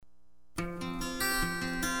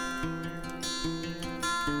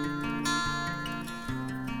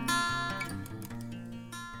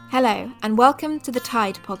Hello, and welcome to the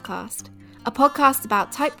Tide podcast, a podcast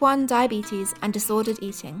about type 1 diabetes and disordered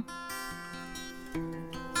eating.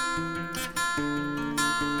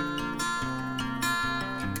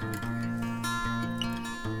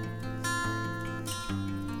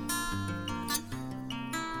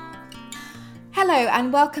 Hello,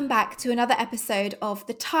 and welcome back to another episode of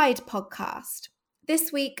the Tide podcast.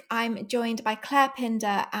 This week, I'm joined by Claire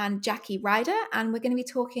Pinder and Jackie Ryder, and we're going to be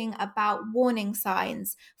talking about warning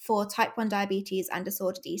signs for type 1 diabetes and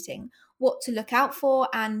disordered eating, what to look out for,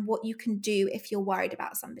 and what you can do if you're worried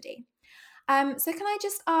about somebody. So can I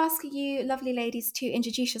just ask you lovely ladies to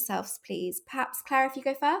introduce yourselves, please? Perhaps, Claire, if you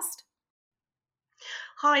go first.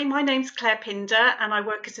 Hi, my name's Claire Pinder and I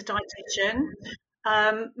work as a dietitian.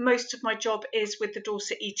 Most of my job is with the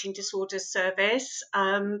Dorset Eating Disorders Service,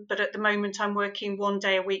 but at the moment I'm working 1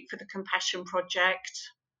 day a week for the Compassion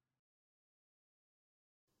Project.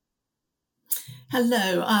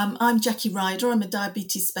 Hello, I'm Jackie Ryder. I'm a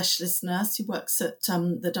diabetes specialist nurse who works at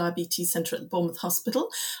the Diabetes Centre at the Bournemouth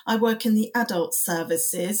Hospital. I work in the adult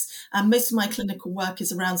services, and most of my clinical work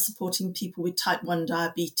is around supporting people with type 1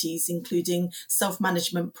 diabetes, including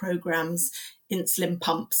self-management programmes, insulin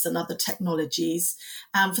pumps and other technologies.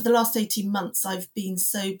 And for the last 18 months, I've been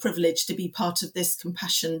so privileged to be part of this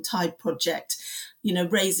Compassion Tide project,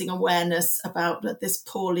 raising awareness about this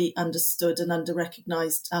poorly understood and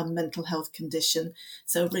under-recognised mental health condition.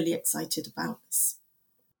 So really excited about this.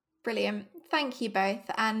 Brilliant. Thank you both.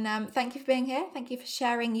 And thank you for being here. Thank you for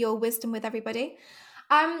sharing your wisdom with everybody.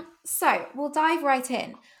 So we'll dive right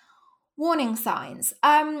in. Warning signs.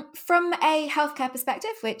 From a healthcare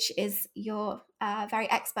perspective, which is your very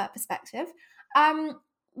expert perspective,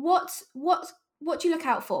 what do you look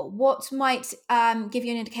out for? What might give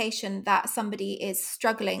you an indication that somebody is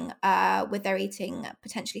struggling with their eating,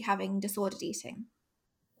 potentially having disordered eating?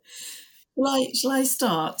 Shall I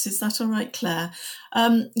start? Is that all right, Claire?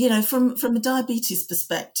 From a diabetes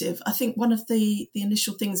perspective, I think one of the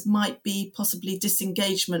initial things might be possibly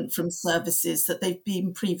disengagement from services that they've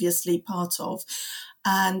been previously part of.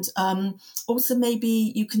 And also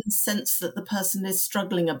maybe you can sense that the person is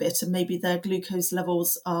struggling a bit and maybe their glucose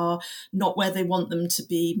levels are not where they want them to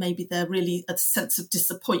be. Maybe they're really a sense of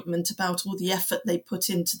disappointment about all the effort they put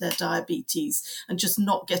into their diabetes and just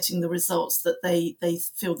not getting the results that they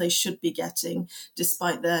feel they should be getting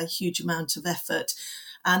despite their huge amount of effort.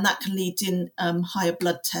 And that can lead in higher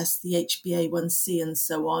blood tests, the HbA1c and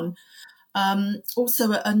so on.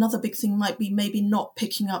 Also, another big thing might be maybe not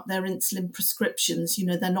picking up their insulin prescriptions.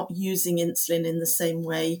 They're not using insulin in the same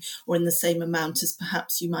way or in the same amount as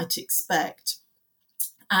perhaps you might expect.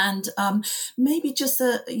 And maybe just,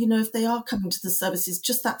 if they are coming to the services,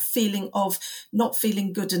 just that feeling of not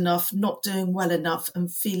feeling good enough, not doing well enough, and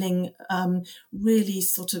feeling really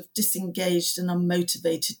sort of disengaged and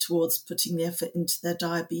unmotivated towards putting the effort into their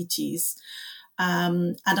diabetes.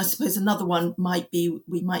 And I suppose another one might be,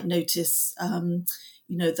 we might notice,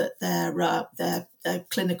 that their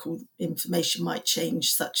clinical information might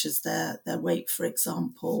change, such as their weight, for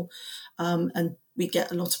example. And we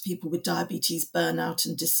get a lot of people with diabetes burnout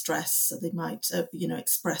and distress, so they might,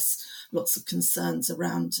 express lots of concerns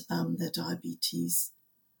around their diabetes.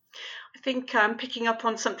 I think picking up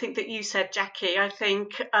on something that you said, Jackie, I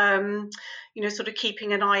think, sort of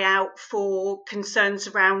keeping an eye out for concerns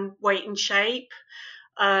around weight and shape.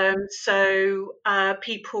 So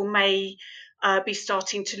people may be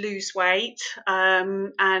starting to lose weight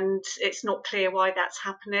and it's not clear why that's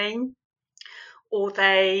happening. Or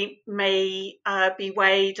they may be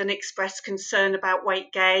weighed and express concern about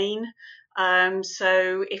weight gain.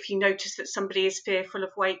 So if you notice that somebody is fearful of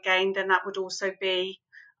weight gain, then that would also be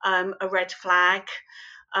a red flag.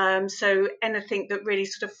 So anything that really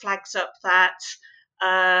sort of flags up that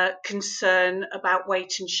concern about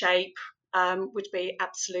weight and shape would be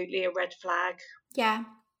absolutely a red flag. Yeah,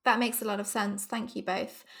 that makes a lot of sense. Thank you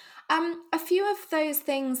both. A few of those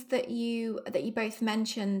things that you both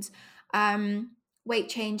mentioned, weight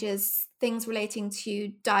changes, things relating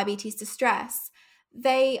to diabetes distress,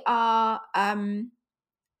 they are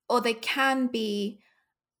or they can be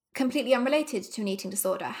completely unrelated to an eating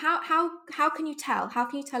disorder. How can you tell? How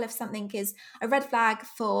can you tell if something is a red flag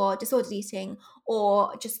for disordered eating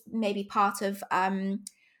or just maybe part of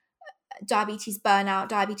diabetes burnout,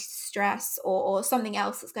 diabetes stress, or something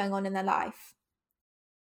else that's going on in their life?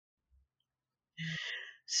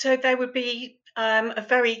 So there would be a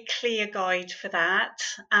very clear guide for that,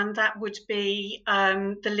 and that would be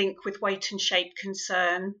the link with weight and shape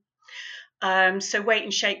concern. So weight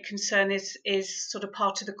and shape concern is sort of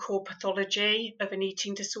part of the core pathology of an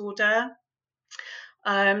eating disorder.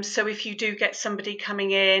 So if you do get somebody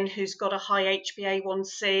coming in who's got a high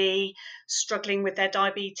HbA1c, struggling with their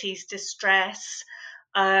diabetes distress,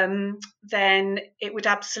 then it would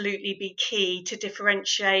absolutely be key to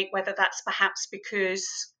differentiate whether that's perhaps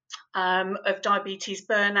because of diabetes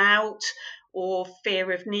burnout or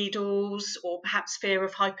fear of needles or perhaps fear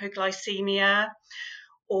of hypoglycemia,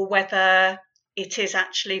 or whether it is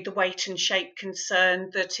actually the weight and shape concern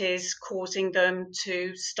that is causing them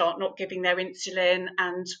to start not giving their insulin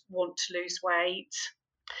and want to lose weight.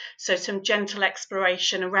 So some gentle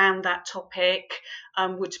exploration around that topic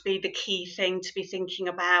would be the key thing to be thinking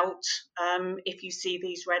about if you see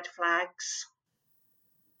these red flags.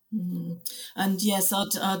 And yes,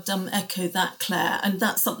 I'd echo that, Claire. And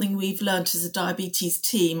that's something we've learned as a diabetes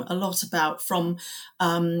team a lot about from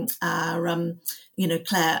our,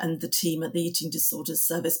 Claire and the team at the Eating Disorders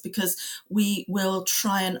Service, because we will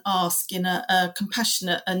try and ask in a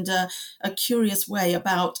compassionate and a curious way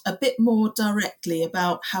about a bit more directly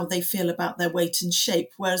about how they feel about their weight and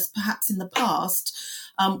shape, whereas perhaps in the past,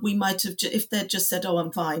 we might have, if they'd just said, "Oh,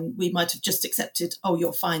 I'm fine," we might have just accepted, "Oh,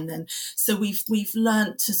 you're fine then." So we've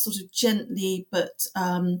learned to sort of gently but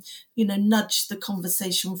nudge the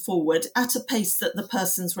conversation forward at a pace that the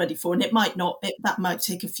person's ready for, and it might not. That might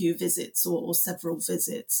take a few visits or several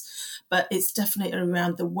visits, but it's definitely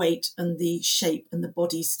around the weight and the shape and the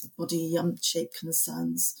body shape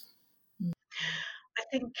concerns. I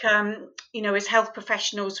think, as health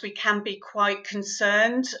professionals, we can be quite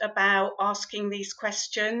concerned about asking these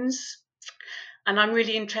questions. And I'm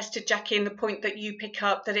really interested, Jackie, in the point that you pick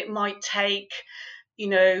up that it might take,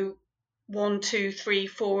 1, 2, 3,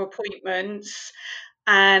 4 appointments.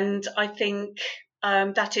 And I think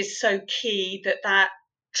that is so key that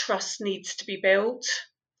trust needs to be built.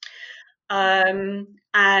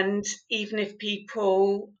 And even if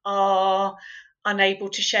people are unable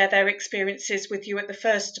to share their experiences with you at the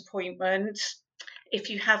first appointment, if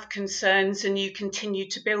you have concerns and you continue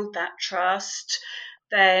to build that trust,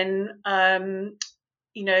 then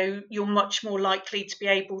you're much more likely to be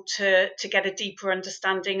able to get a deeper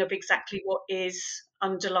understanding of exactly what is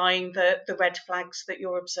underlying the red flags that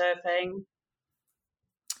you're observing.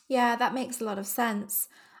 Yeah, that makes a lot of sense.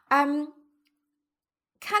 Um,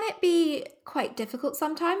 can it be quite difficult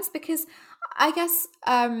sometimes? Because I guess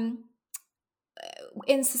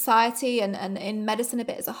in society and in medicine a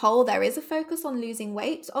bit as a whole, there is a focus on losing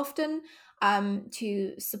weight often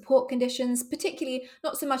to support conditions, particularly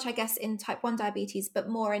not so much, I guess, in type 1 diabetes, but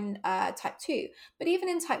more in type 2. But even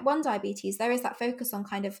in type 1 diabetes, there is that focus on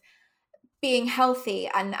kind of being healthy,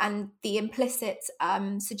 and the implicit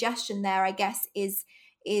suggestion there, I guess, is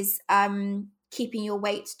keeping your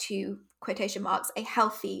weight to quotation marks a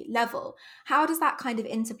healthy level. How does that kind of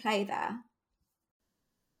interplay there?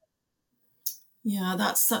 Yeah,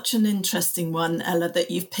 that's such an interesting one, Ella, that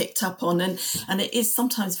you've picked up on, and it is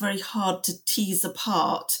sometimes very hard to tease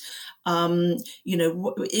apart.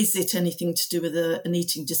 Is it anything to do with an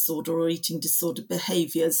eating disorder or eating disorder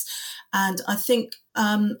behaviours? And I think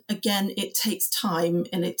again, it takes time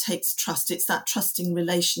and it takes trust. It's that trusting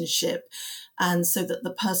relationship, and so that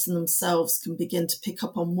the person themselves can begin to pick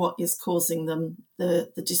up on what is causing them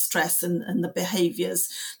the distress and the behaviours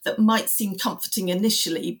that might seem comforting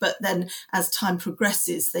initially, but then as time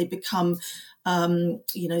progresses, they become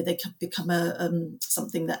they can become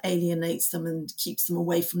something that alienates them and keeps them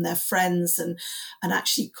away from their friends, and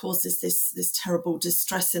actually causes this terrible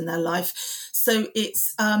distress in their life. So it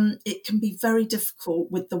can be very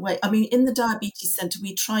difficult with the weight. I mean, in the diabetes centre,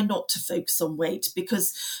 we try not to focus on weight,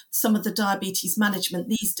 because some of the diabetes management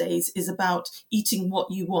these days is about eating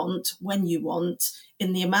what you want, when you want,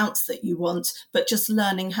 in the amounts that you want, but just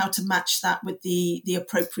learning how to match that with the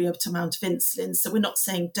appropriate amount of insulin. So we're not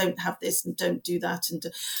saying don't have this and don't do that.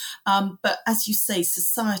 But as you say,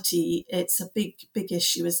 society, it's a big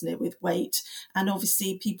issue, isn't it, with weight? And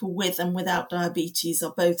obviously people with and without diabetes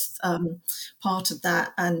are both part of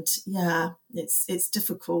that. And yeah, it's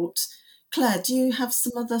difficult. Claire, do you have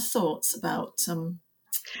some other thoughts about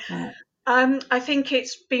that? I think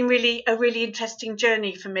it's been a really interesting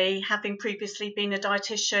journey for me, having previously been a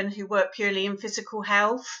dietitian who worked purely in physical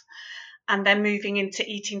health and then moving into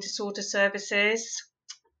eating disorder services.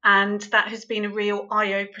 And that has been a real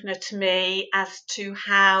eye-opener to me as to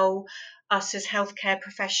how us as healthcare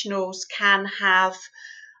professionals can have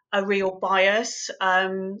a real bias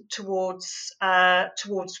towards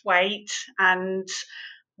weight and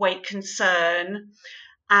weight concern.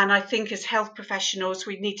 And I think as health professionals,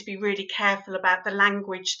 we need to be really careful about the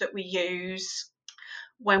language that we use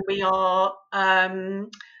when we are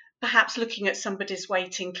perhaps looking at somebody's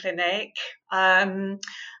weight in clinic.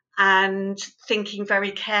 and thinking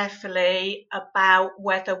very carefully about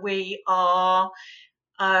whether we are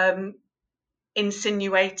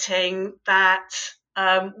insinuating that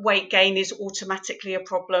weight gain is automatically a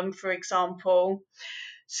problem, for example.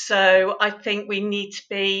 So I think we need to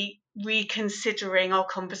be reconsidering our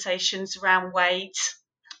conversations around weight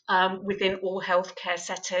within all healthcare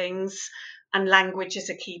settings, and language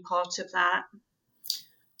is a key part of that.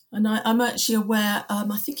 And I'm actually aware,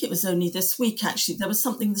 I think it was only this week, actually, there was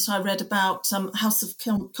something that I read about House of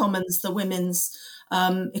Commons, the Women's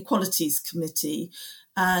Equalities Committee,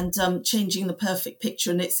 and changing the perfect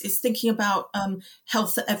picture. And it's thinking about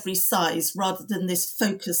health at every size rather than this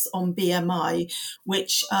focus on BMI,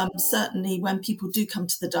 which certainly when people do come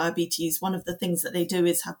to the diabetes, one of the things that they do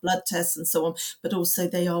is have blood tests and so on, but also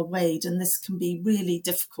they are weighed. And this can be really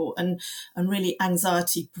difficult and really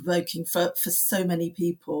anxiety provoking for so many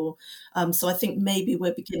people. So I think maybe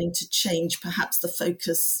we're beginning to change perhaps the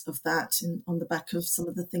focus of that on the back of some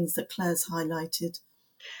of the things that Claire's highlighted.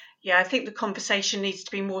 Yeah, I think the conversation needs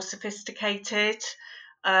to be more sophisticated,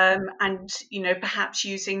 and perhaps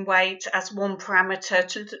using weight as one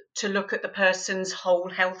parameter to look at the person's whole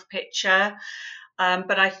health picture.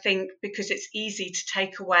 But I think because it's easy to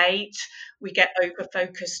take a weight, we get over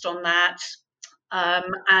focused on that.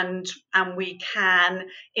 And we can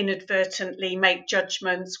inadvertently make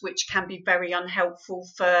judgments which can be very unhelpful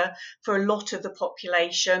for a lot of the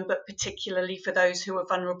population, but particularly for those who are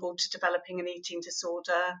vulnerable to developing an eating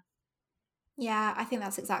disorder. Yeah, I think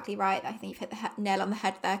that's exactly right. I think you've hit the nail on the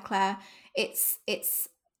head there, Claire. It's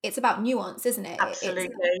about nuance, isn't it?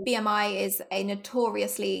 Absolutely. BMI is a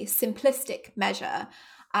notoriously simplistic measure,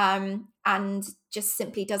 and just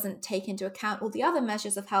simply doesn't take into account all the other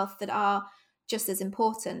measures of health that are just as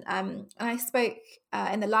important. And I spoke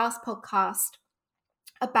in the last podcast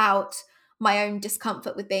about my own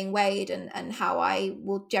discomfort with being weighed, and how I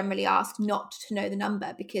will generally ask not to know the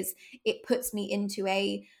number because it puts me into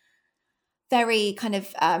a very kind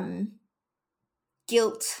of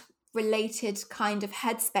guilt related kind of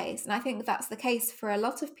headspace. And I think that's the case for a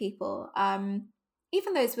lot of people,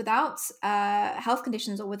 even those without health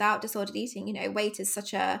conditions or without disordered eating. Weight is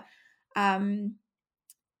such a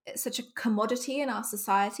commodity in our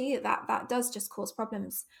society that does just cause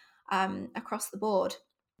problems across the board.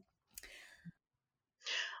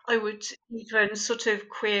 I would even sort of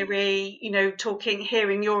query,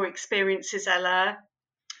 hearing your experiences, Ella,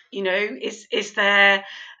 is there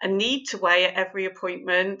a need to weigh at every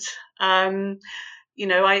appointment? I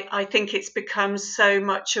think it's become so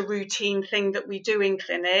much a routine thing that we do in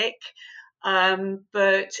clinic,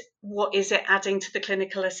 but what is it adding to the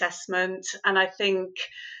clinical assessment? And I think,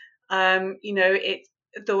 the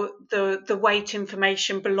weight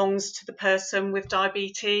information belongs to the person with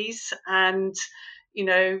diabetes, and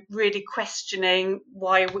really questioning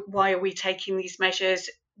why are we taking these measures?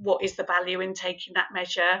 What is the value in taking that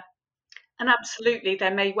measure? And absolutely,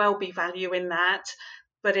 there may well be value in that,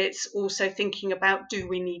 but it's also thinking about, do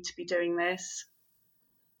we need to be doing this?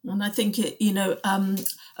 And I think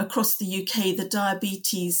across the UK, the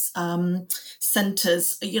diabetes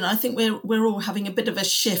centres, I think we're all having a bit of a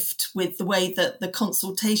shift with the way that the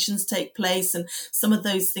consultations take place, and some of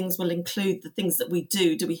those things will include the things that we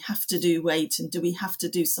do. Do we have to do weight, and do we have to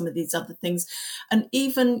do some of these other things? And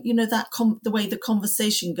even the way the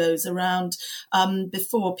conversation goes around.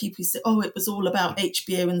 Before, people say, "Oh, it was all about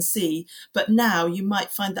HbA1c," but now you might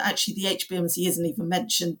find that actually the HbA1c isn't even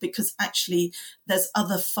mentioned, because actually there's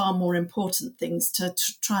other far more important things to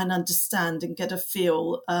try and understand and get a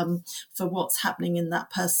feel for what's happening in that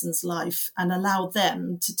person's life, and allow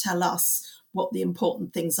them to tell us what the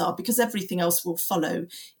important things are, because everything else will follow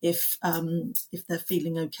if they're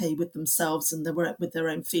feeling okay with themselves and with their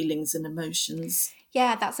own feelings and emotions.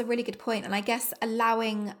 Yeah, that's a really good point. And I guess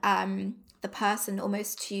allowing the person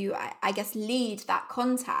almost to, I guess, lead that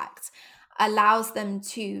contact allows them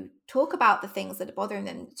to talk about the things that are bothering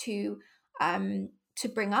them, to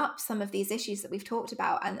bring up some of these issues that we've talked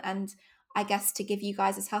about, and I guess to give you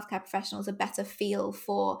guys as healthcare professionals a better feel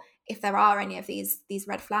for if there are any of these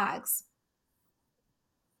red flags.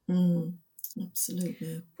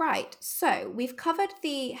 Absolutely. Right. So we've covered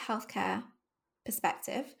the healthcare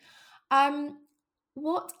perspective.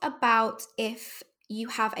 What about if you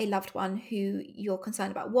have a loved one who you're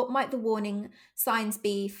concerned about? What might the warning signs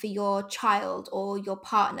be for your child or your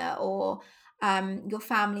partner or your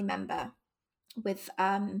family member with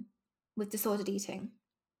disordered eating?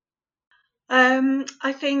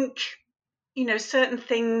 I think, certain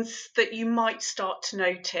things that you might start to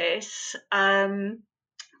notice.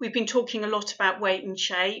 We've been talking a lot about weight and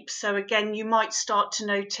shape. So again, you might start to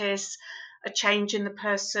notice a change in the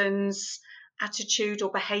person's attitude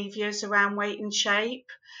or behaviours around weight and shape.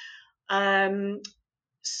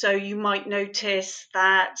 So you might notice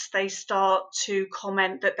that they start to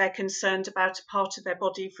comment that they're concerned about a part of their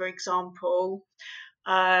body, for example,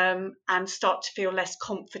 and start to feel less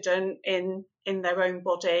confident in their own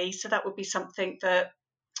body. So that would be something that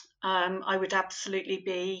I would absolutely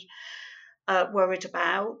be worried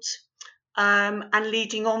about. And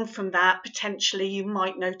leading on from that, potentially you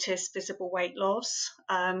might notice visible weight loss.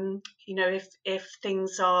 If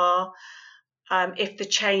things are if the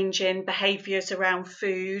change in behaviours around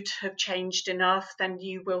food have changed enough, then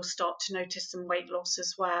you will start to notice some weight loss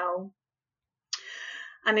as well.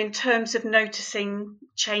 And in terms of noticing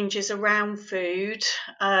changes around food,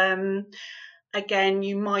 again,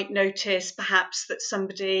 you might notice perhaps that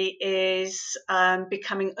somebody is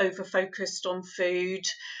becoming over-focused on food,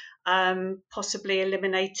 possibly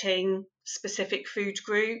eliminating specific food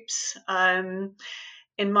groups.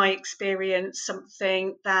 In my experience,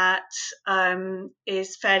 something that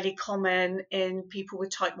is fairly common in people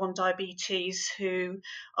with type 1 diabetes who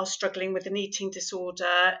are struggling with an eating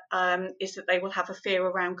disorder is that they will have a fear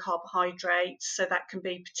around carbohydrates. So that can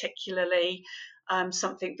be particularly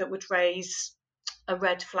something that would raise a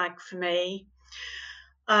red flag for me.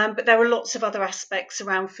 But there are lots of other aspects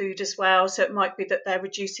around food as well. So it might be that they're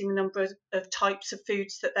reducing the number of types of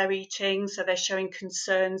foods that they're eating. So they're showing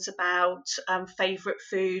concerns about favourite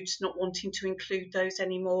foods, not wanting to include those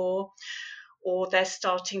anymore. Or they're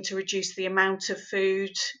starting to reduce the amount of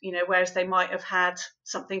food, whereas they might have had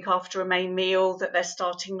something after a main meal, that they're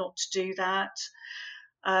starting not to do that.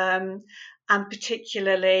 And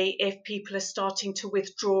particularly if people are starting to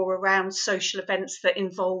withdraw around social events that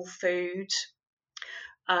involve food.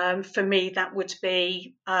 For me, that would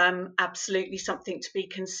be absolutely something to be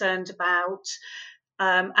concerned about.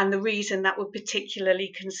 And the reason that would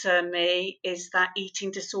particularly concern me is that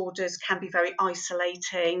eating disorders can be very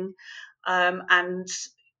isolating, and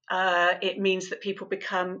it means that people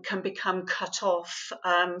can become cut off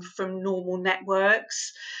from normal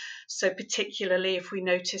networks. So particularly if we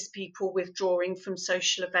notice people withdrawing from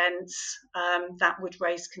social events, that would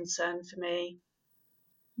raise concern for me.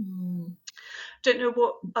 Mm. Don't know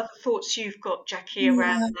what other thoughts you've got, Jackie,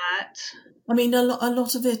 around that. I mean, a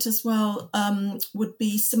lot of it as well would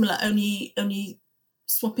be similar, only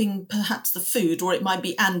swapping perhaps the food, or it might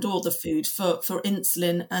be or the food for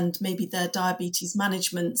insulin and maybe their diabetes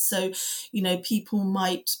management. So,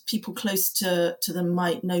 people close to them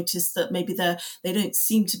might notice that maybe they don't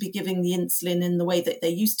seem to be giving the insulin in the way that they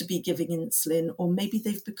used to be giving insulin, or maybe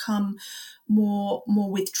they've become more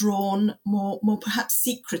withdrawn, more perhaps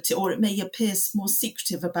secretive, or it may appear more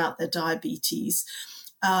secretive about their diabetes,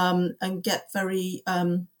 and get very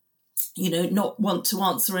not want to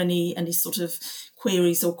answer any sort of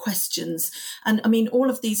queries or questions. And I mean, all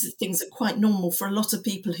of these things are quite normal for a lot of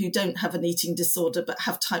people who don't have an eating disorder but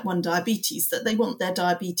have type 1 diabetes, that they want their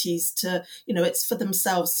diabetes to, it's for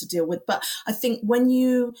themselves to deal with. But I think when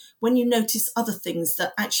you notice other things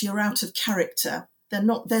that actually are out of character,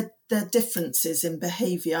 they're differences in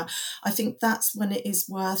behaviour, I think that's when it is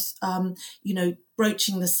worth,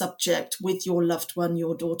 broaching the subject with your loved one,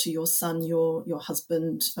 your daughter, your son, your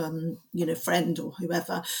husband, friend or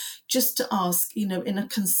whoever, just to ask, in a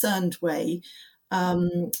concerned way,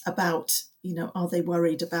 about, are they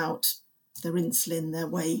worried about their insulin, their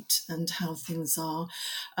weight, and how things are,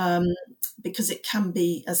 because it can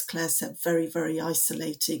be, as Claire said, very, very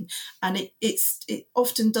isolating, and it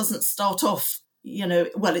often doesn't start off.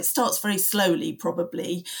 It starts very slowly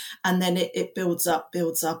probably, and then it builds up,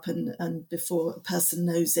 and before a person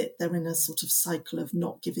knows it, they're in a sort of cycle of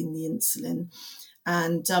not giving the insulin.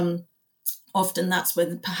 And often that's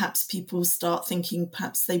when perhaps people start thinking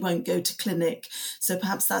perhaps they won't go to clinic. So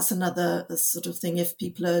perhaps that's another sort of thing, if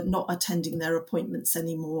people are not attending their appointments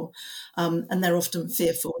anymore, and they're often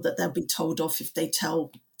fearful that they'll be told off if they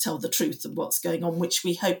tell the truth of what's going on, which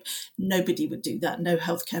we hope nobody would do that. No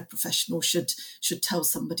healthcare professional should tell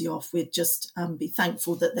somebody off. We'd just be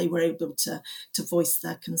thankful that they were able to voice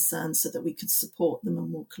their concerns so that we could support them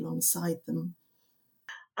and walk alongside them.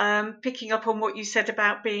 Picking up on what you said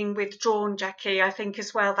about being withdrawn, Jackie, I think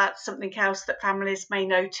as well that's something else that families may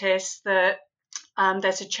notice, that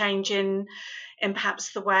there's a change in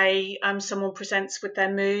perhaps the way someone presents with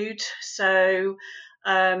their mood. So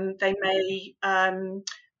they may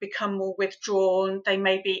become more withdrawn. They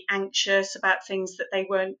may be anxious about things that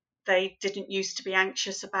they didn't used to be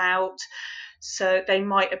anxious about. So they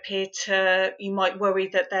might you might worry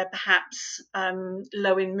that they're perhaps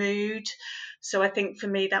low in mood. So I think for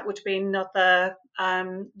me, that would be another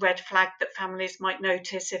red flag that families might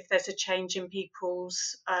notice if there's a change in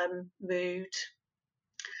people's mood.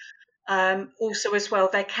 Also, as well,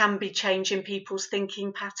 there can be change in people's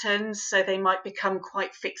thinking patterns, so they might become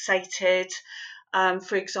quite fixated,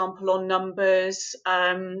 for example, on numbers,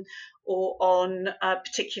 or on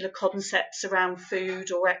particular concepts around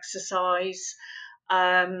food or exercise.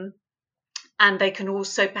 And they can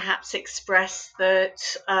also perhaps express that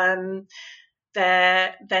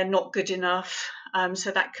they're not good enough.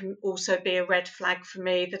 So that can also be a red flag for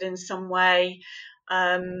me, that in some way,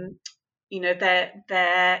 they're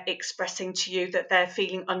expressing to you that they're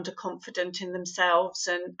feeling underconfident in themselves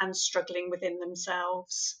and struggling within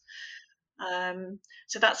themselves.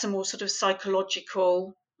 So that's a more sort of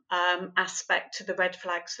psychological aspect to the red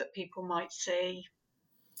flags that people might see.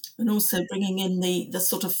 And also bringing in the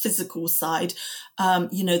sort of physical side,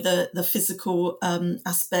 the physical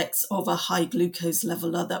aspects of a high glucose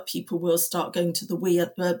level are that people will start going to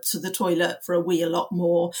the toilet for a wee a lot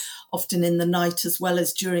more, often in the night as well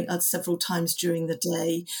as during several times during the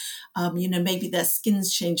day. Maybe their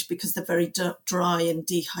skin's changed because they're very dry and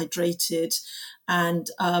dehydrated, and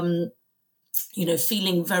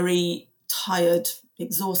feeling very tired,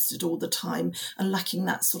 exhausted all the time, and lacking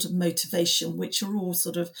that sort of motivation, which are all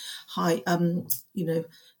sort of high,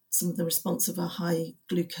 some of the response of a high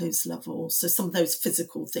glucose level. So some of those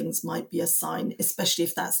physical things might be a sign, especially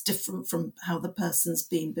if that's different from how the person's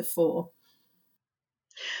been before.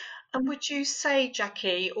 And would you say,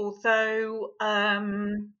 Jackie, although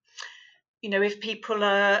if people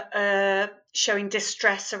are showing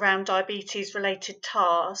distress around diabetes-related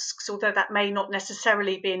tasks, although that may not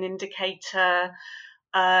necessarily be an indicator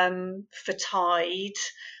for TIDE,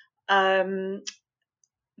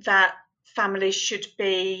 that families should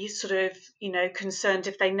be sort of, concerned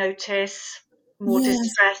if they notice more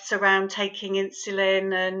distress around taking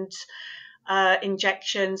insulin and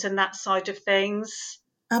injections and that side of things?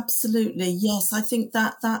 Absolutely, yes. I think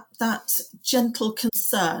that gentle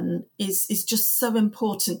concern is just so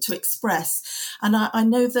important to express, and I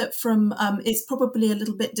know that from it's probably a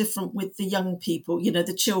little bit different with the young people,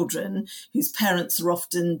 the children whose parents are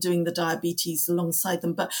often doing the diabetes alongside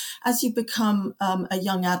them. But as you become a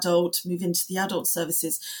young adult, move into the adult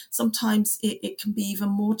services, sometimes it can be even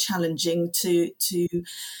more challenging to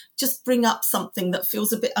just bring up something that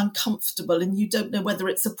feels a bit uncomfortable and you don't know whether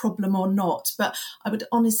it's a problem or not. But I would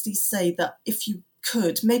honestly say that if you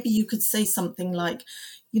could, maybe you could say something like,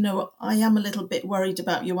 I am a little bit worried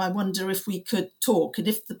about you. I wonder if we could talk. And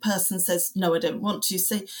if the person says, no, I don't want to,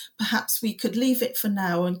 say, perhaps we could leave it for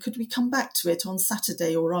now and could we come back to it on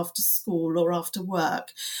Saturday or after school or after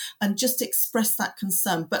work, and just express that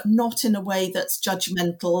concern, but not in a way that's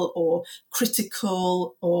judgmental or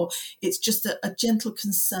critical, or it's just a gentle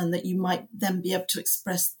concern that you might then be able to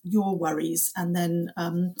express your worries. And then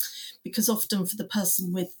because often for the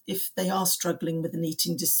person if they are struggling with an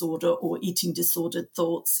eating disorder or eating disordered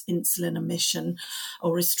thoughts, insulin omission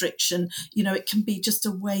or restriction, it can be just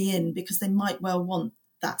a way in, because they might well want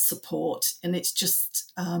that support, and it's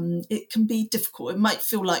just it can be difficult. It might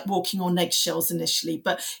feel like walking on eggshells initially,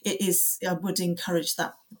 but I would encourage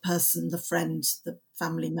that person, the friend, the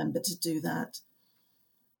family member, to do that.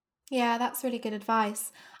 Yeah, that's really good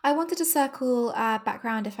advice. I wanted to circle back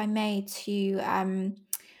around, if I may, to,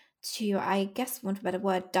 I guess, for want of a better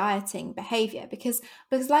word, dieting behavior, because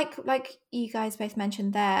like you guys both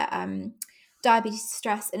mentioned there, diabetes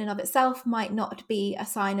stress in and of itself might not be a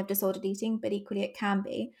sign of disordered eating, but equally it can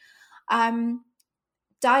be.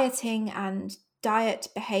 Dieting and diet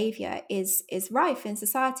behavior is rife in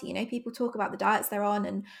society. People talk about the diets they're on,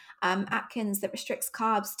 and Atkins that restricts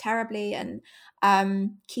carbs terribly, and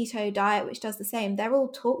keto diet which does the same. They're all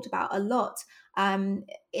talked about a lot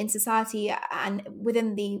in society and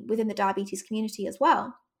within the diabetes community as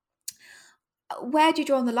well. Where do you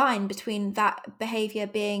draw on the line between that behavior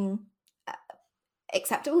being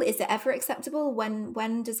acceptable? Is it ever acceptable?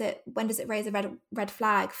 When does it raise a red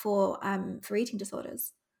flag for eating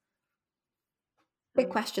disorders? Big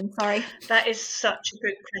question, sorry. That is such a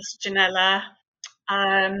good question, Ella.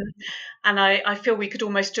 And I feel we could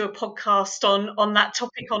almost do a podcast on that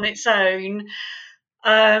topic on its own.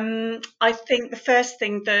 I think the first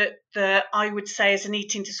thing that I would say as an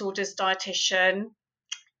eating disorders dietitian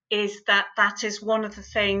is that is one of the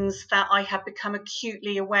things that I have become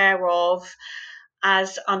acutely aware of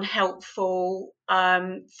as unhelpful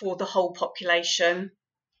for the whole population.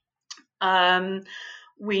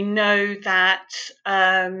 We know that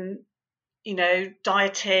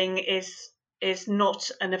dieting is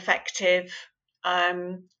not an effective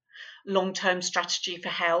long-term strategy for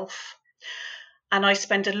health. And I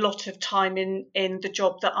spend a lot of time in the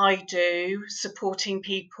job that I do supporting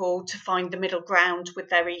people to find the middle ground with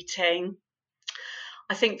their eating.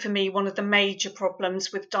 I think for me, one of the major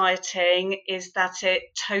problems with dieting is that it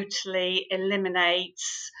totally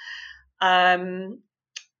eliminates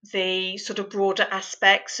the sort of broader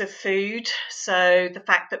aspects of food. So the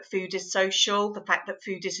fact that food is social, the fact that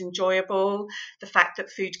food is enjoyable, the fact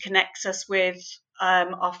that food connects us with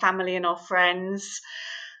our family and our friends.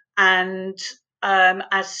 And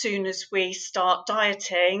as soon as we start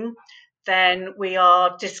dieting, then we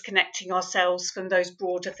are disconnecting ourselves from those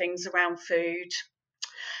broader things around food.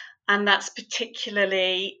 And that's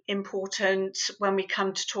particularly important when we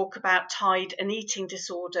come to talk about TIDE and eating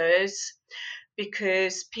disorders,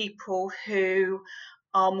 because people who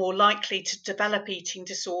are more likely to develop eating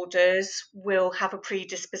disorders will have a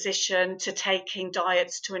predisposition to taking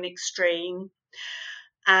diets to an extreme,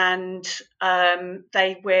 and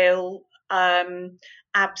they will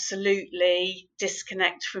absolutely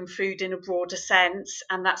disconnect from food in a broader sense,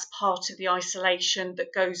 and that's part of the isolation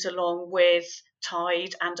that goes along with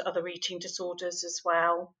TIDE and other eating disorders as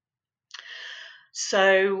well.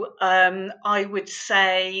 So I would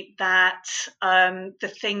say that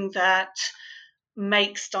the thing that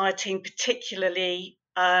makes dieting particularly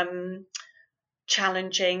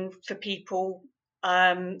challenging for people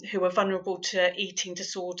who are vulnerable to eating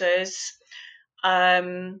disorders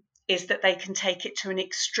is that they can take it to an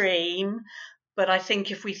extreme. But I think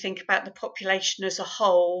if we think about the population as a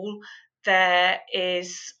whole, there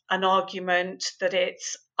is an argument that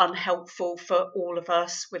it's unhelpful for all of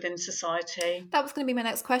us within society. That was going to be my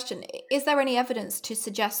next question. Is there any evidence to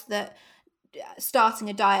suggest that starting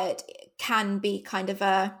a diet can be kind of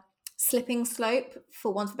a slipping slope,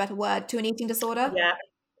 for want of a better word, to an eating disorder? Yeah,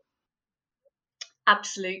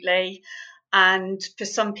 absolutely. And for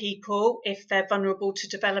some people, if they're vulnerable to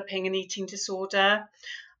developing an eating disorder,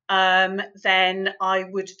 then I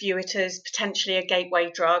would view it as potentially a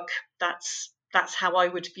gateway drug. That's how I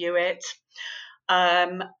would view it.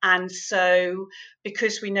 And so,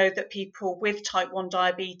 because we know that people with type 1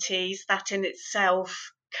 diabetes, that in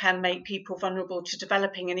itself can make people vulnerable to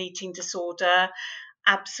developing an eating disorder,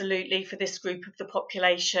 absolutely for this group of the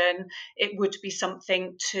population, it would be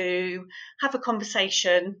something to have a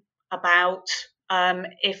conversation about.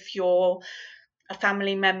 If you're a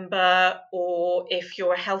family member or if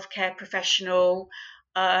you're a healthcare professional,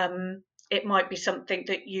 it might be something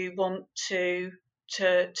that you want to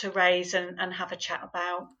raise and have a chat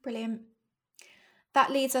about. Brilliant. That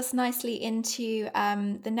leads us nicely into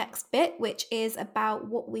the next bit, which is about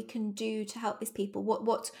what we can do to help these people.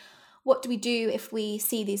 What do we do if we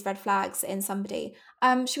see these red flags in somebody?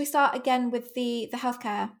 Should we start again with the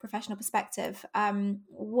healthcare professional perspective?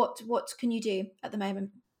 What can you do at the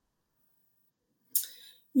moment?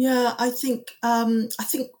 Yeah, I think one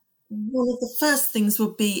of the first things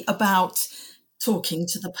would be about talking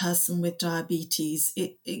to the person with diabetes.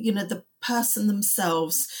 The person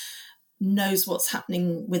themselves knows what's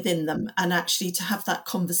happening within them, and actually to have that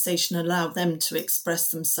conversation, allow them to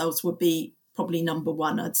express themselves, would be probably number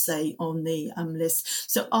one, I'd say, on the list.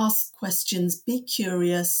 So ask questions, be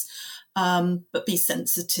curious, but be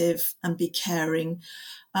sensitive and be caring.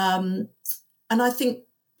 And I think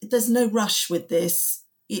there's no rush with this.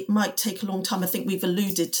 It might take a long time. I think we've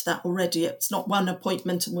alluded to that already. It's not one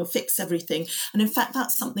appointment and we'll fix everything. And in fact,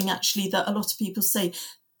 that's something actually that a lot of people say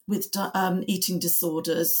with eating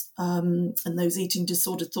disorders and those eating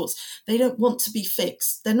disorder thoughts. They don't want to be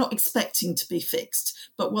fixed. They're not expecting to be fixed.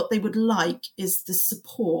 But what they would like is the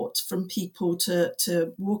support from people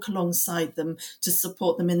to walk alongside them, to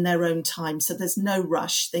support them in their own time. So there's no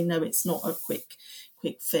rush. They know it's not a quick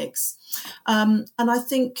fix. And I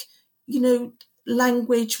think,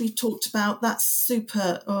 language we've talked about, that's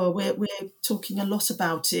super. We're talking a lot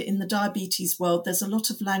about it in the diabetes world. There's a lot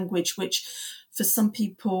of language which, for some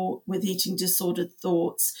people with eating disordered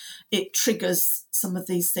thoughts, it triggers some of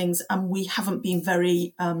these things, and we haven't been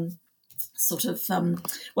very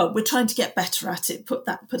we're trying to get better at it, put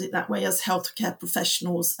it that way, as healthcare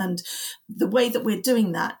professionals. And the way that we're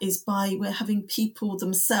doing that is we're having people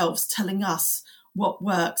themselves telling us what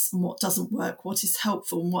works and what doesn't work, what is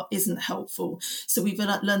helpful and what isn't helpful. So we've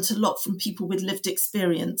learned a lot from people with lived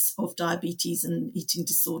experience of diabetes and eating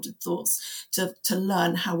disordered thoughts to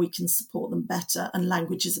learn how we can support them better. And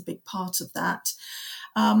language is a big part of that.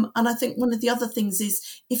 And I think one of the other things is,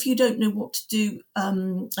 if you don't know what to do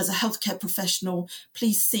as a healthcare professional,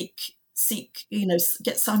 please seek seek,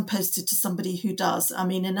 get signposted to somebody who does. I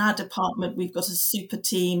mean, in our department, we've got a super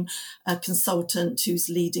team, a consultant who's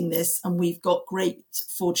leading this, and we've got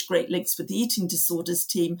forged great links with the eating disorders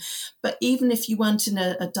team. But even if you weren't in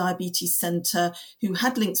a diabetes centre who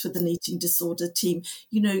had links with an eating disorder team,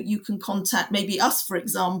 you can contact maybe us, for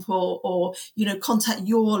example, or, contact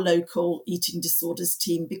your local eating disorders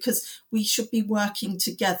team, because we should be working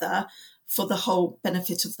together for the whole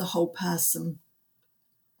benefit of the whole person.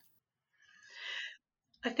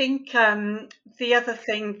 I think the other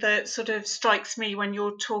thing that sort of strikes me when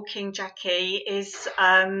you're talking, Jackie, is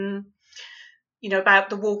about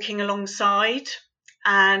the walking alongside.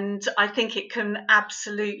 And I think it can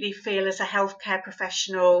absolutely feel, as a healthcare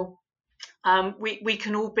professional, we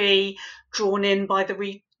can all be drawn in by the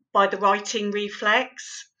righting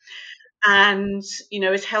reflex. And,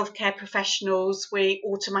 as healthcare professionals, we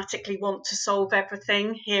automatically want to solve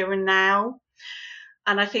everything here and now.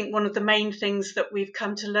 And I think one of the main things that we've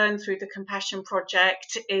come to learn through the Compassion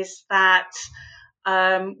Project is that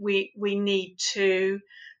we need to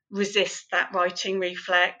resist that righting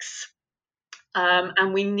reflex,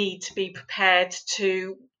 and we need to be prepared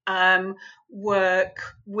to work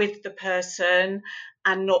with the person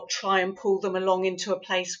and not try and pull them along into a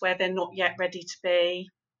place where they're not yet ready to be.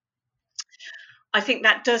 I think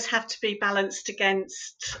that does have to be balanced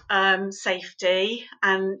against safety.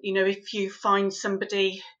 And, if you find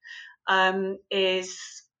somebody has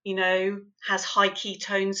high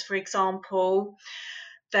ketones, for example,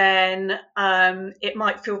 then it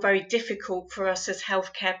might feel very difficult for us as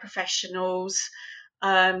healthcare professionals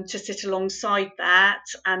to sit alongside that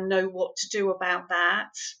and know what to do about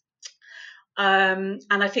that. And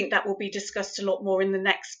I think that will be discussed a lot more in the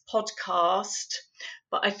next podcast.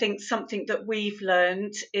 But I think something that we've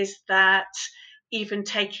learned is that even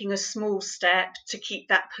taking a small step to keep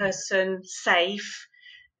that person safe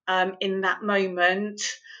in that moment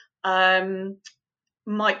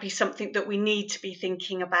might be something that we need to be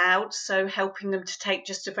thinking about. So helping them to take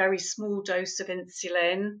just a very small dose of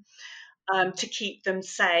insulin to keep them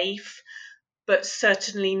safe, but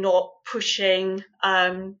certainly not pushing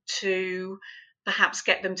to perhaps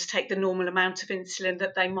get them to take the normal amount of insulin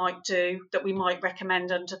that we might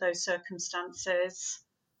recommend under those circumstances.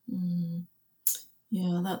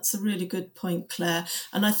 Yeah, that's a really good point, Claire.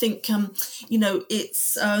 And I think,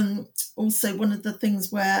 it's also one of the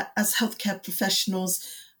things where, as healthcare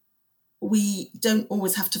professionals, we don't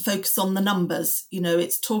always have to focus on the numbers.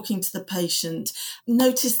 It's talking to the patient,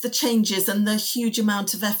 notice the changes and the huge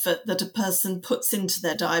amount of effort that a person puts into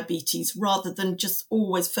their diabetes, rather than just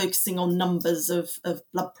always focusing on numbers of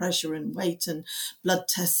blood pressure and weight and blood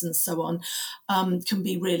tests and so on, can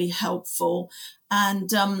be really helpful.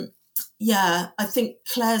 And I think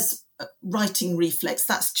Claire's righting reflex,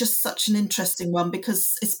 that's just such an interesting one,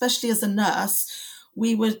 because especially as a nurse,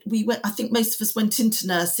 I think most of us went into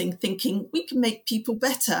nursing thinking we can make people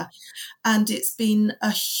better. And it's been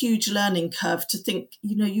a huge learning curve to think,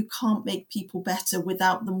 you can't make people better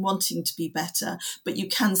without them wanting to be better, but you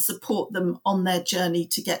can support them on their journey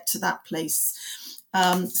to get to that place.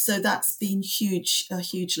 So that's been a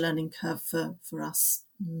huge learning curve for us.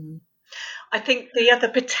 I think the other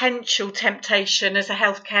potential temptation as a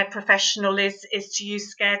healthcare professional is to use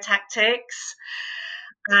scare tactics.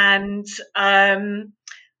 And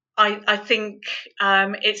I think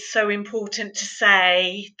it's so important to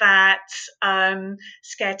say that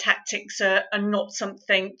scare tactics are not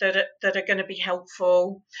something that are going to be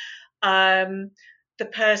helpful. The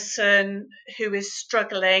person who is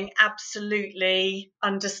struggling absolutely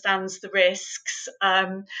understands the risks,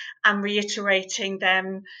 and reiterating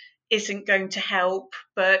them isn't going to help,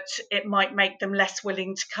 but it might make them less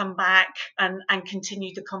willing to come back and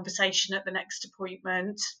continue the conversation at the next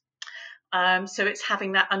appointment. So it's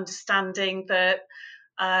having that understanding that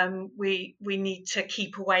we need to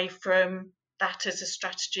keep away from that as a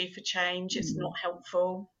strategy for change. It's not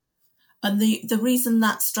helpful. And the reason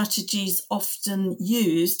that strategy is often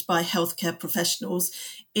used by healthcare professionals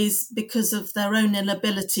is because of their own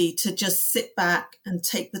inability to just sit back and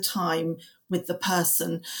take the time with the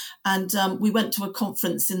person. And we went to a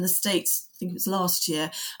conference in the States, I think it was last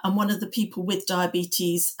year, and one of the people with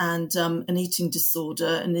diabetes and an eating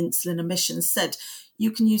disorder and insulin omission said,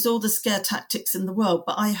 you can use all the scare tactics in the world,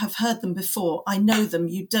 but I have heard them before. I know them.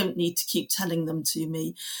 You don't need to keep telling them to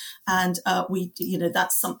me. And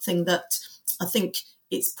that's something that I think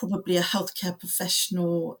it's probably a healthcare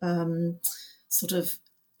professional sort of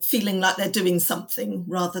feeling like they're doing something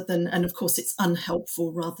rather than, and of course it's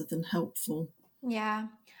unhelpful rather than helpful. Yeah.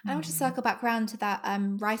 I want to circle back around to that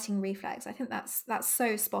writing reflex. I think that's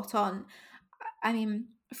so spot on. I mean,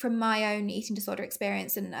 from my own eating disorder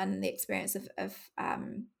experience and the experience of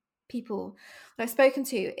people that I've spoken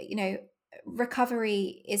to,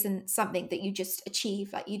 recovery isn't something that you just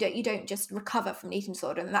achieve. Like you don't just recover from an eating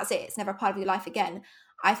disorder and that's it. It's never a part of your life again.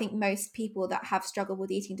 I think most people that have struggled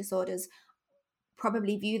with eating disorders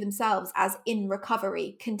probably view themselves as in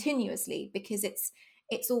recovery continuously, because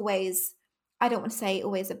it's always, I don't want to say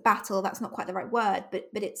always a battle, that's not quite the right word, but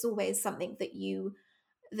it's always something that you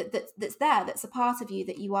that's there, that's a part of you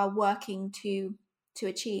that you are working to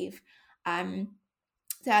achieve. So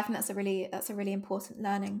I think that's a really important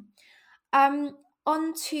learning. um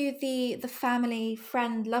on to the family,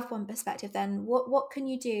 friend, loved one perspective, then what can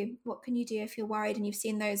you do, if you're worried and you've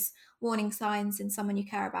seen those warning signs in someone you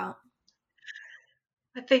care about?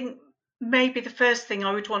 I think maybe the first thing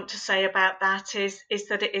I would want to say about that is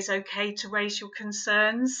that it is okay to raise your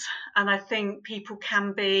concerns, and I think people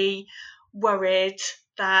can be worried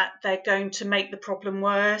that they're going to make the problem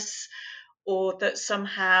worse, or that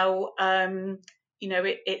somehow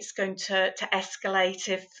it's going to escalate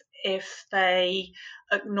if they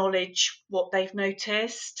acknowledge what they've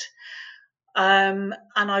noticed. And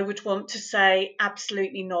I would want to say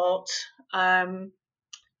absolutely not. Um,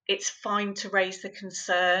 it's fine to raise the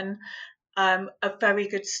concern. A very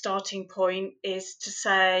good starting point is to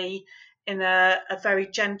say, in a very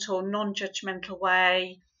gentle, non judgmental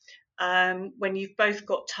way, when you've both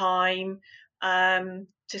got time,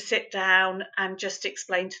 to sit down and just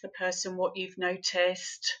explain to the person what you've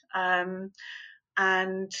noticed, and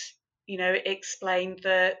explain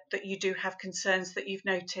that you do have concerns, that you've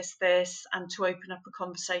noticed this, and to open up a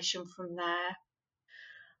conversation from there.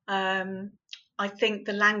 um, I think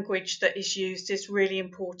the language that is used is really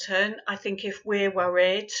important. I think if we're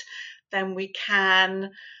worried, then we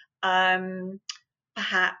can um,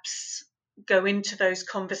 perhaps go into those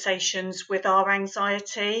conversations with our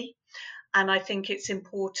anxiety. And I think it's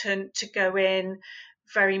important to go in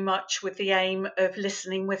very much with the aim of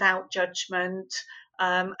listening without judgment,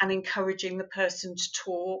 and encouraging the person to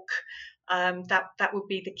talk. That would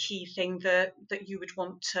be the key thing that you would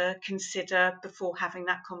want to consider before having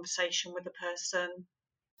that conversation with a person.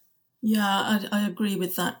 Yeah, I agree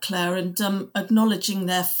with that, Claire, and acknowledging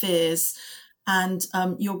their fears. And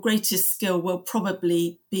your greatest skill will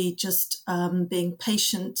probably be just being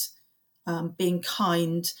patient, being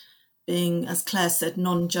kind, being, as Claire said,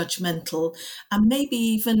 non-judgmental, and maybe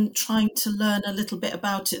even trying to learn a little bit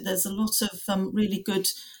about it. There's a lot of really good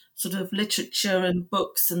sort of literature and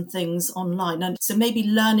books and things online, and so maybe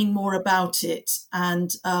learning more about it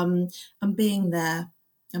and being there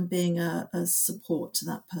and being a support to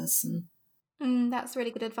that person. That's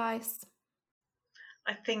really good advice.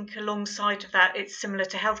 I think alongside of that, it's similar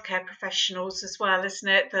to healthcare professionals as well, isn't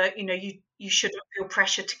it? That you shouldn't feel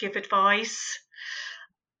pressure to give advice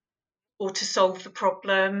or to solve the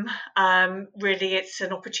problem. Really, it's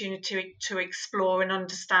an opportunity to explore and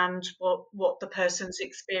understand what the person's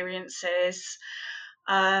experience is,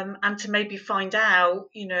 and to maybe find out,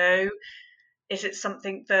 is it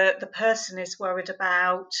something that the person is worried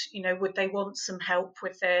about? Would they want some help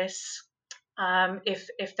with this?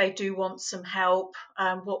 If they do want some help,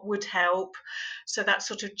 what would help? So that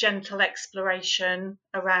sort of gentle exploration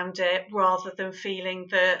around it, rather than feeling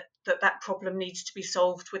that problem needs to be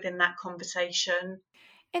solved within that conversation.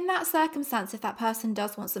 In that circumstance, if that person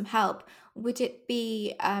does want some help, would it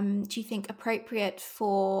be, do you think, appropriate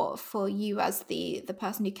for you as the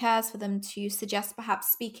person who cares for them to suggest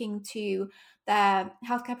perhaps speaking to their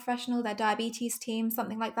healthcare professional, their diabetes team,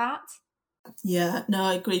 something like that? Yeah, no,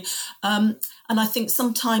 I agree. And I think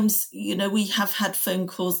sometimes, we have had phone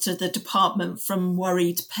calls to the department from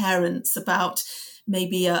worried parents about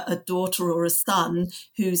maybe a daughter or a son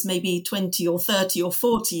who's maybe 20 or 30 or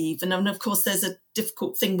 40 even. And of course, there's a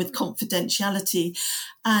difficult thing with confidentiality.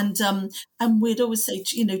 And we'd always say,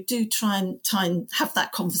 do try and have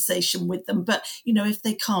that conversation with them. But, if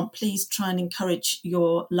they can't, please try and encourage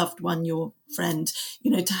your loved one, your friend,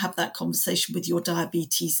 to have that conversation with your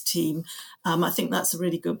diabetes team. I think that's a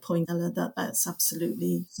really good point, Ella, that's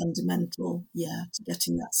absolutely fundamental, to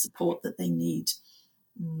getting that support that they need.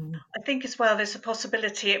 I think as well, there's a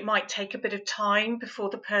possibility it might take a bit of time before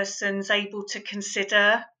the person's able to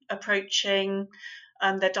consider approaching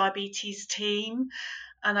their diabetes team.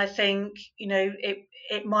 And I think,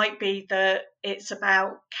 it might be that it's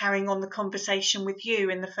about carrying on the conversation with you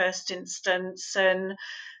in the first instance, and,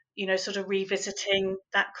 sort of revisiting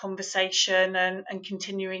that conversation and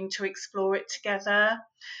continuing to explore it together.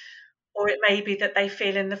 Or it may be that they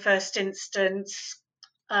feel in the first instance,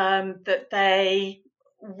 that they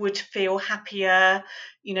would feel happier,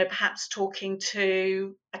 perhaps talking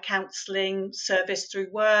to a counselling service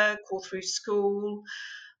through work or through school,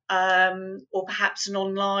 or perhaps an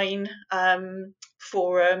online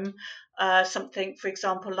forum, something, for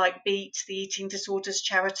example, like BEAT, the Eating Disorders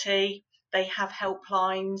Charity. They have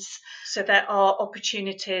helplines. So there are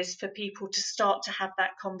opportunities for people to start to have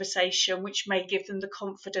that conversation, which may give them the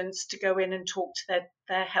confidence to go in and talk to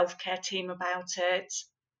their healthcare team about it.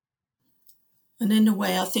 And in a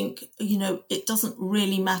way, I think, it doesn't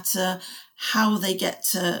really matter how they get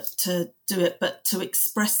to do it, but to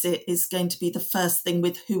express it is going to be the first thing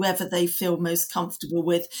with whoever they feel most comfortable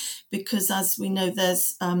with. Because as we know,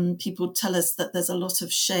 there's people tell us that there's a lot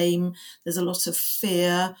of shame, there's a lot of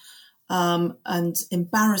fear, and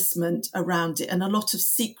embarrassment around it, and a lot of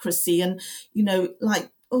secrecy. And,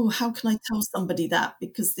 oh, how can I tell somebody that?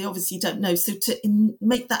 Because they obviously don't know. So to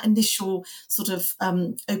make that initial sort of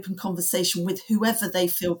open conversation with whoever they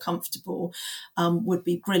feel comfortable would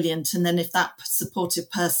be brilliant. And then if that supportive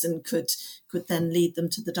person could then lead them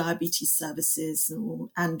to the diabetes services or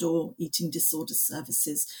eating disorder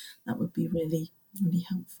services, that would be really, really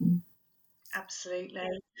helpful. Absolutely.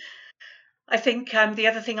 I think the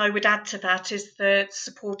other thing I would add to that is that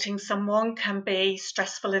supporting someone can be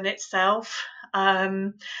stressful in itself.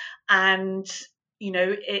 And,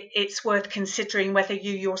 it's worth considering whether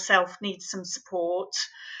you yourself need some support.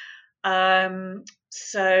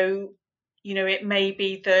 So, it may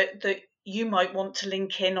be that you might want to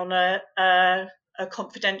link in on a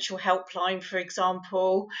confidential helpline, for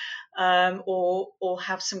example, or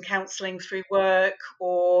have some counselling through work,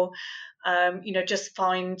 or just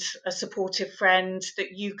find a supportive friend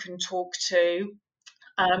that you can talk to,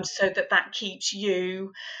 so that keeps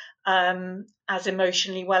you as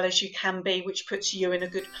emotionally well as you can be, which puts you in a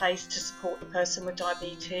good place to support the person with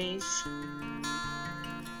diabetes.